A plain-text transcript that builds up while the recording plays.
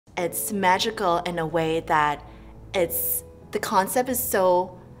it's magical in a way that the concept is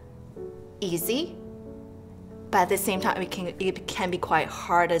so easy, but at the same time it can be quite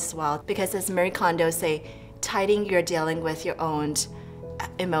hard as well, because as Marie Kondo say, tidying you're dealing with your own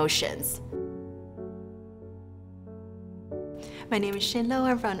emotions. My name is Shin Low.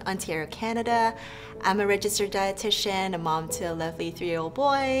 I'm from Ontario, Canada. I'm a registered dietitian, a mom to a lovely 3-year-old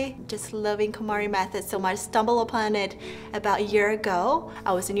boy. Just loving KonMari Method so much. Stumbled upon it about a year ago.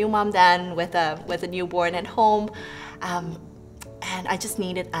 I was a new mom then with a newborn at home. And I just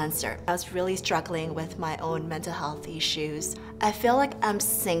needed an answer. I was really struggling with my own mental health issues. I feel like I'm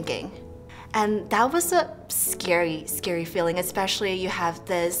sinking. And that was a scary, scary feeling, especially you have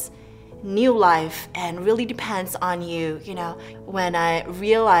this new life and really depends on you, you know. When I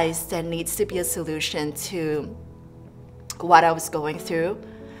realized there needs to be a solution to what I was going through,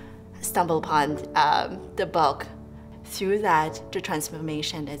 I stumbled upon the book. Through that, the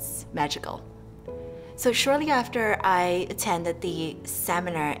transformation is magical. So shortly after I attended the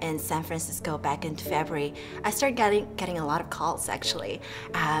seminar in San Francisco back in February, I started getting a lot of calls actually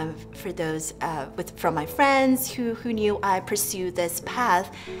for those from my friends who knew I pursued this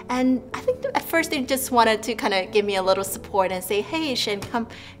path. And I think at first they just wanted to kind of give me a little support and say, hey Shin,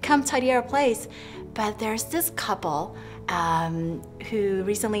 come tidy our place. But there's this couple who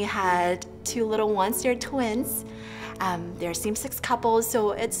recently had 2 little ones, they're twins. They're same-sex couples,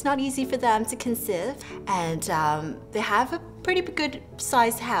 so it's not easy for them to conceive. And they have a pretty good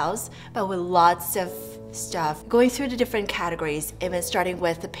sized house, but with lots of stuff. Going through the different categories, even starting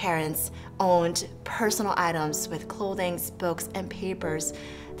with the parents' owned personal items with clothing, books, and papers,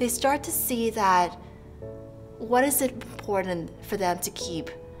 they start to see that what is it important for them to keep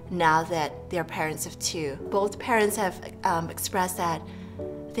now that they're parents of 2. Both parents have expressed that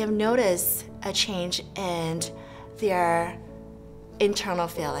they have noticed a change in their internal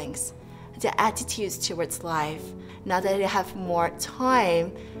feelings, their attitudes towards life. Now that they have more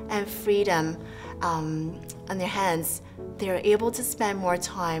time and freedom on their hands, they're able to spend more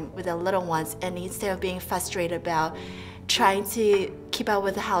time with their little ones, and instead of being frustrated about trying to keep up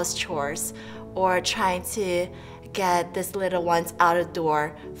with the house chores or trying to get these little ones out of the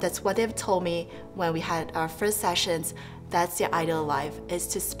door. That's what they've told me when we had our first sessions. That's their ideal life, is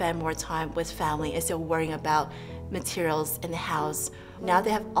to spend more time with family instead of worrying about materials in the house. Now they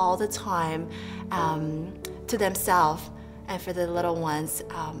have all the time to themselves, and for the little ones,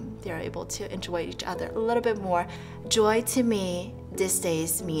 they're able to enjoy each other a little bit more. Joy to me these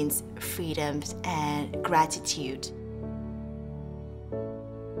days means freedom and gratitude.